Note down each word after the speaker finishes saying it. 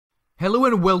Hello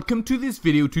and welcome to this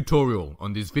video tutorial.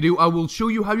 On this video I will show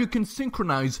you how you can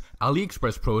synchronize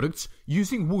Aliexpress products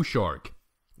using WooShark.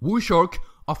 WooShark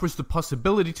offers the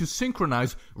possibility to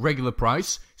synchronize regular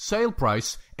price, sale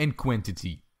price and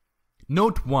quantity.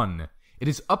 Note 1. It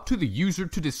is up to the user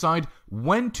to decide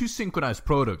when to synchronize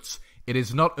products. It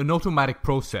is not an automatic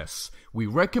process. We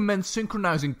recommend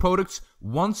synchronizing products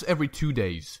once every 2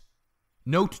 days.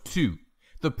 Note 2.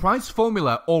 The price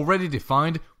formula already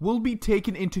defined will be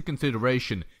taken into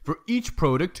consideration. For each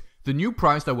product, the new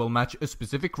price that will match a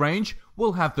specific range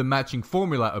will have the matching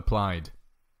formula applied.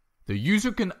 The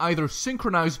user can either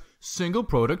synchronize single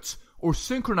products or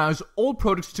synchronize all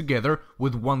products together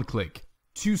with one click.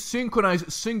 To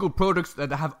synchronize single products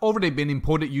that have already been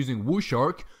imported using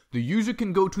WooShark, the user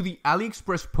can go to the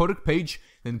Aliexpress product page,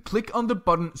 then click on the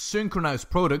button Synchronize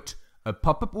Product. A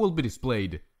pop-up will be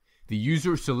displayed. The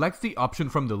user selects the option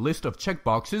from the list of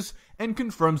checkboxes and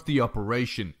confirms the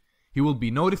operation. He will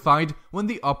be notified when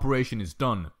the operation is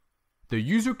done. The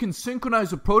user can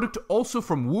synchronize a product also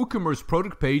from Woocommerce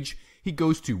product page. He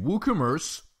goes to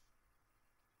Woocommerce,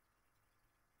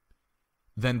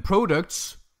 then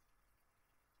Products,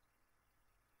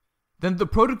 then the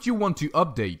product you want to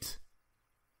update.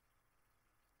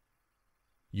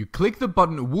 You click the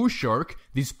button WooShark.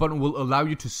 This button will allow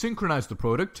you to synchronize the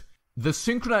product. The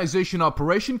synchronization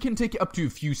operation can take up to a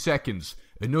few seconds.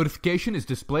 A notification is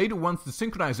displayed once the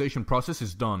synchronization process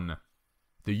is done.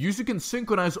 The user can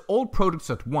synchronize all products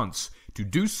at once. To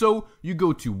do so, you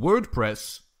go to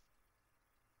WordPress,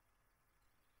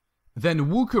 then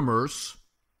Woocommerce,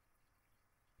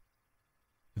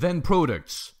 then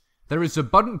Products. There is a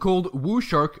button called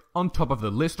WooShark on top of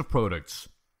the list of products.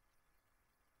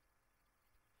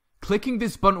 Clicking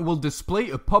this button will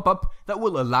display a pop-up that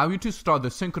will allow you to start the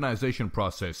synchronization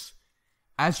process.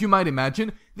 As you might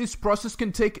imagine, this process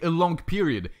can take a long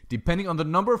period, depending on the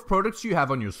number of products you have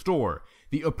on your store.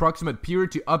 The approximate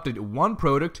period to update one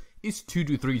product is 2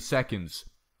 to 3 seconds.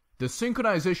 The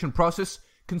synchronization process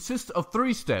consists of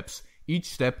 3 steps.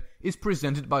 Each step is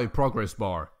presented by a progress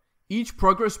bar. Each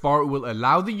progress bar will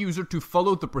allow the user to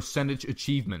follow the percentage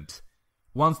achievement.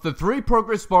 Once the 3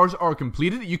 progress bars are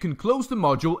completed, you can close the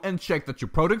module and check that your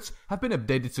products have been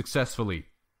updated successfully.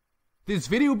 This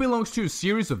video belongs to a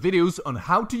series of videos on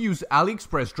how to use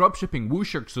Aliexpress dropshipping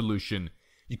WooShark solution.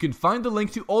 You can find the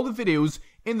link to all the videos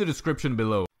in the description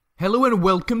below. Hello and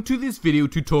welcome to this video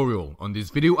tutorial. On this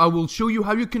video I will show you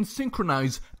how you can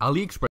synchronize Aliexpress